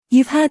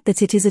You've heard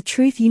that it is a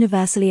truth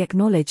universally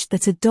acknowledged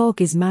that a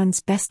dog is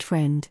man's best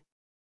friend.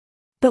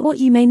 But what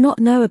you may not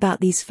know about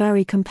these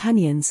furry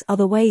companions are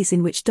the ways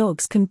in which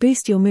dogs can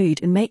boost your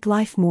mood and make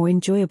life more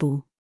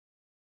enjoyable.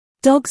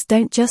 Dogs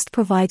don't just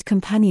provide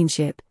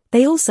companionship,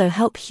 they also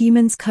help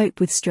humans cope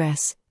with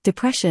stress,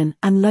 depression,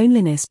 and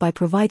loneliness by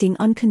providing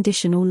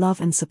unconditional love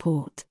and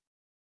support.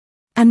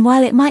 And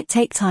while it might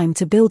take time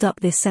to build up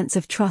this sense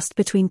of trust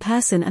between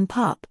person and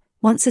pup,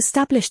 once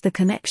established the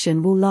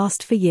connection will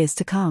last for years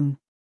to come.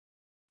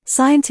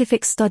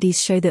 Scientific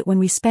studies show that when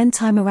we spend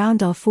time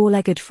around our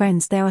four-legged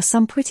friends there are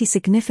some pretty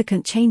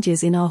significant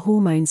changes in our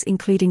hormones,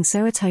 including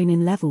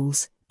serotonin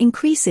levels,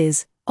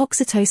 increases,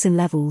 oxytocin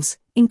levels,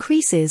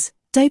 increases,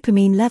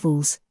 dopamine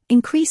levels,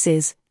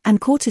 increases, and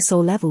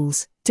cortisol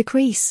levels,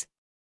 decrease.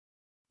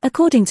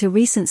 According to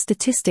recent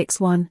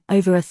statistics,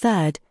 over a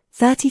third,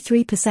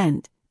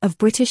 33%, of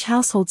British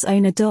households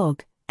own a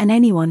dog, and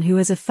anyone who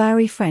has a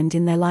furry friend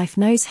in their life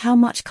knows how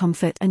much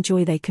comfort and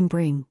joy they can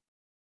bring.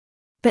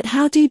 But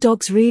how do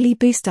dogs really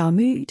boost our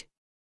mood?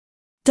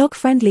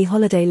 Dog-friendly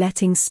holiday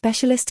lettings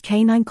specialist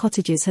Canine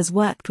Cottages has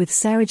worked with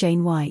Sarah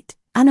Jane White,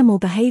 animal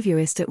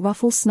behaviorist at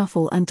Ruffle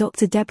Snuffle, and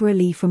Dr. Deborah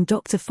Lee from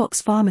Dr.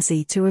 Fox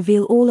Pharmacy to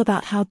reveal all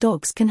about how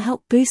dogs can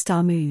help boost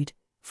our mood,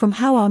 from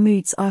how our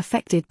moods are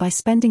affected by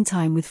spending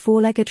time with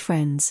four-legged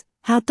friends,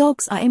 how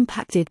dogs are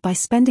impacted by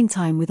spending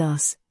time with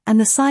us, and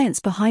the science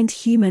behind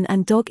human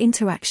and dog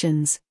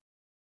interactions.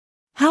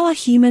 How are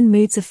human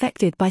moods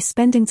affected by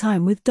spending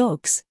time with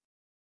dogs?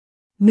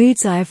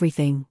 Moods are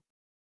everything.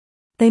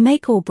 They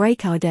make or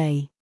break our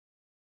day.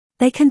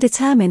 They can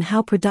determine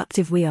how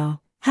productive we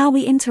are, how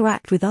we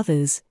interact with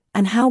others,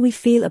 and how we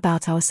feel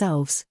about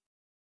ourselves.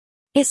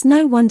 It's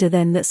no wonder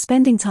then that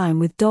spending time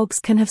with dogs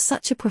can have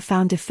such a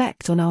profound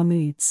effect on our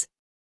moods.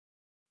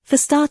 For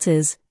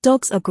starters,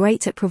 dogs are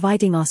great at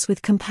providing us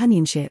with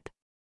companionship.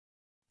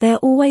 They are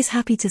always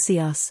happy to see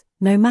us,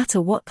 no matter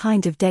what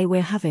kind of day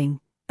we're having,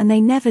 and they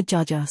never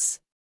judge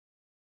us.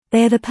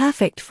 They are the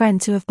perfect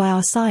friend to have by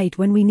our side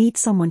when we need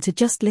someone to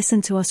just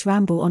listen to us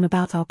ramble on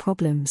about our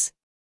problems.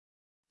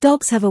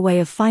 Dogs have a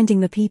way of finding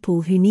the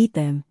people who need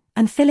them,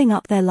 and filling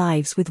up their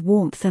lives with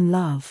warmth and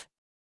love.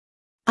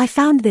 I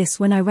found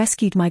this when I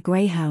rescued my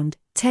greyhound,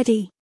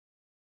 Teddy.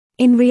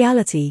 In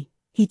reality,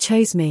 he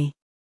chose me.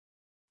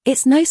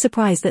 It's no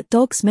surprise that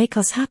dogs make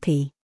us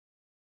happy.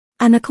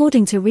 And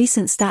according to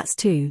recent stats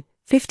too,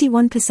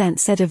 51%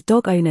 said of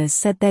dog owners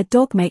said their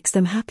dog makes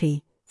them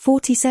happy,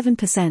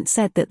 47%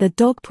 said that the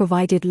dog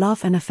provided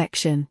love and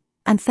affection,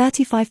 and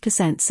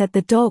 35% said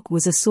the dog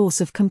was a source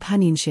of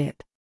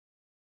companionship.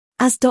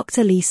 As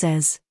Dr. Lee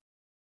says,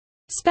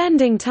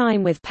 spending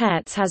time with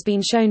pets has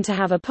been shown to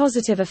have a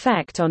positive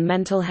effect on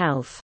mental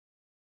health.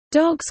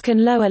 Dogs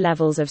can lower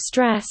levels of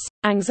stress,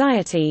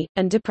 anxiety,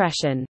 and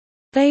depression.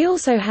 They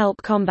also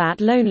help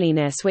combat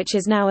loneliness, which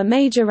is now a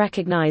major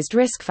recognized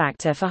risk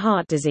factor for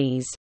heart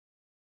disease.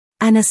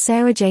 And as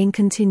Sarah Jane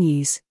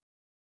continues,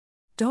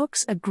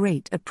 dogs are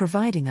great at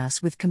providing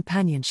us with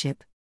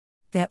companionship.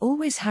 They're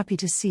always happy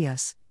to see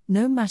us,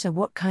 no matter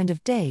what kind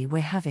of day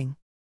we're having.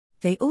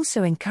 They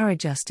also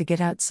encourage us to get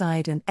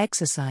outside and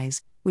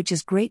exercise, which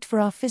is great for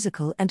our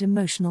physical and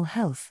emotional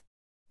health.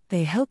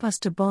 They help us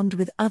to bond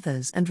with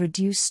others and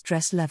reduce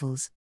stress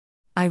levels.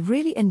 I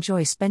really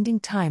enjoy spending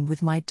time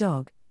with my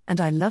dog,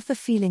 and I love the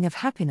feeling of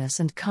happiness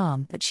and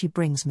calm that she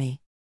brings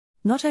me.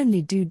 Not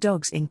only do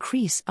dogs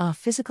increase our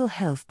physical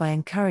health by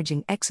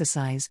encouraging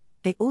exercise,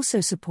 they also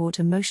support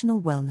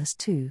emotional wellness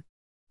too.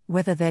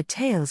 Whether their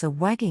tails are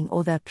wagging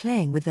or they're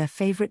playing with their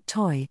favorite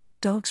toy,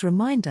 dogs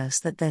remind us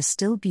that there's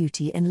still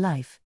beauty in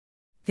life.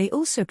 They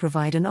also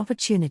provide an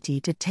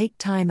opportunity to take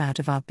time out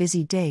of our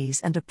busy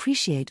days and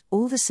appreciate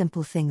all the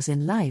simple things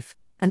in life,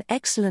 an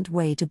excellent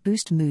way to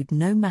boost mood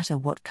no matter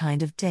what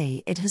kind of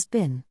day it has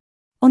been.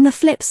 On the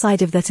flip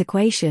side of that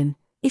equation,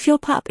 if your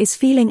pup is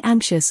feeling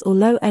anxious or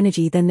low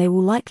energy, then they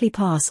will likely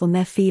pass on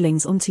their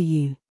feelings onto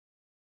you.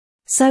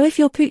 So if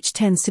your pooch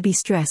tends to be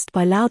stressed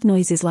by loud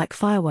noises like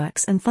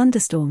fireworks and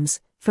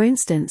thunderstorms, for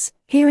instance,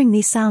 hearing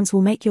these sounds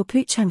will make your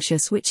pooch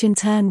anxious, which in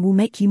turn will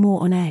make you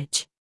more on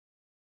edge.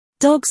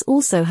 Dogs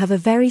also have a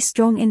very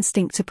strong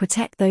instinct to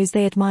protect those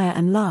they admire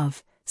and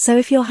love, so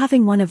if you're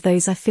having one of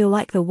those "I feel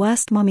like the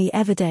worst mummy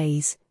ever"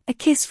 days, a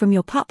kiss from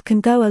your pup can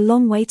go a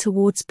long way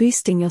towards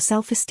boosting your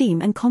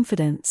self-esteem and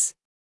confidence.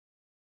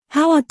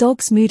 How are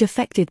dogs' mood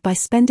affected by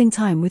spending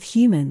time with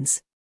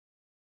humans?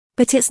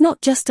 But it's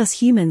not just us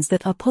humans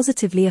that are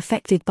positively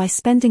affected by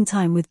spending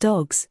time with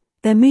dogs,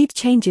 their mood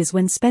changes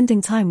when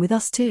spending time with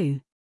us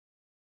too.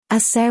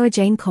 As Sarah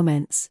Jane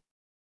comments,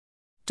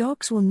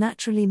 dogs will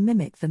naturally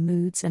mimic the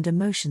moods and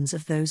emotions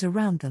of those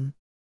around them.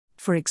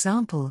 For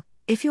example,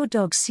 if your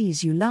dog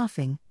sees you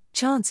laughing,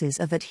 chances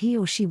are that he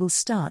or she will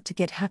start to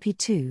get happy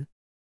too.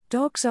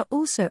 Dogs are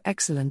also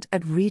excellent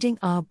at reading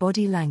our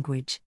body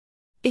language.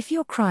 If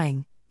you're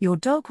crying, your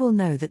dog will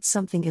know that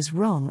something is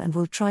wrong and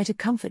will try to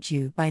comfort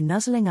you by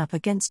nuzzling up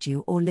against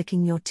you or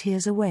licking your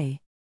tears away.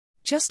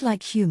 Just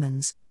like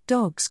humans,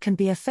 dogs can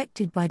be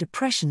affected by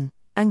depression,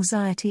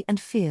 anxiety and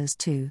fears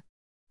too.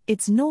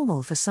 It's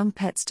normal for some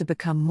pets to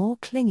become more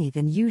clingy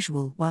than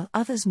usual, while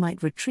others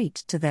might retreat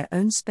to their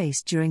own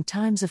space during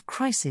times of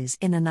crisis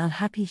in an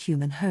unhappy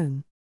human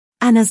home.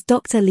 And as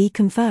Dr. Lee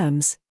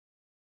confirms,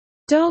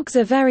 dogs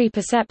are very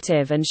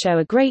perceptive and show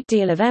a great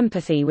deal of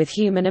empathy with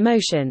human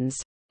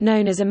emotions,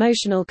 known as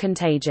emotional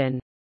contagion.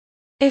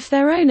 If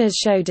their owners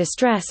show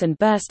distress and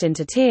burst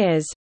into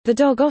tears, the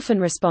dog often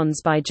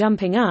responds by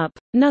jumping up,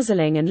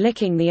 nuzzling and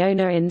licking the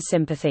owner in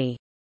sympathy.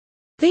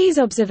 These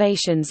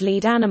observations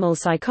lead animal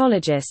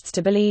psychologists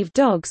to believe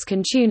dogs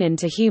can tune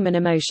into human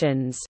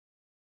emotions.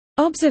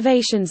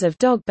 Observations of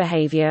dog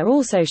behavior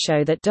also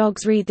show that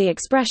dogs read the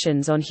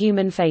expressions on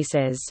human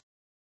faces.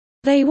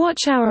 They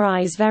watch our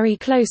eyes very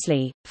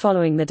closely,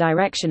 following the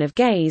direction of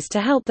gaze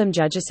to help them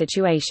judge a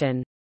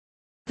situation.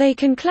 They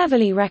can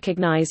cleverly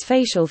recognize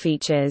facial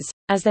features,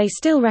 as they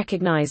still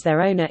recognize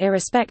their owner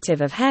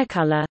irrespective of hair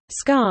color,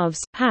 scarves,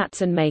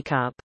 hats and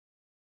makeup.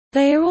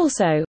 They are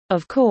also,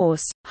 of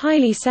course,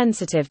 highly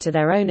sensitive to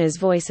their owner's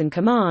voice and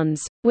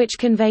commands, which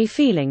convey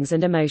feelings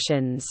and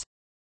emotions.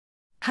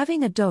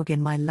 Having a dog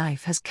in my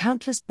life has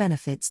countless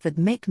benefits that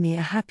make me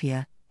a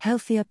happier,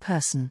 healthier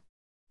person.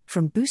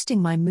 From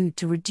boosting my mood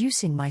to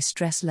reducing my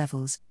stress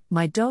levels,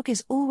 my dog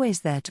is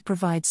always there to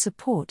provide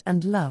support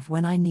and love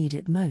when I need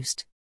it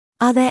most.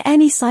 Are there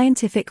any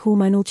scientific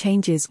hormonal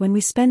changes when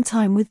we spend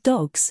time with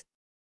dogs?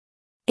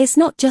 It's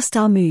not just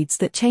our moods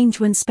that change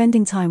when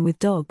spending time with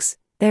dogs,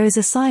 there is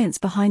a science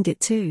behind it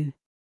too.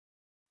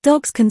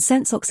 Dogs can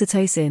sense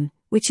oxytocin,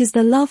 which is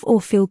the love or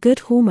feel-good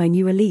hormone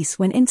you release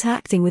when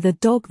interacting with a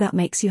dog that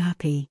makes you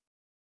happy.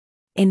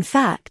 In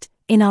fact,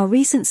 in our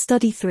recent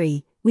study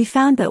 3, we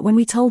found that when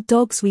we told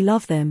dogs we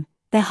love them,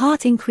 their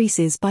heart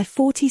increases by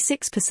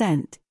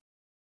 46%.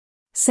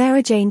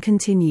 Sarah Jane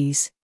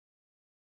continues.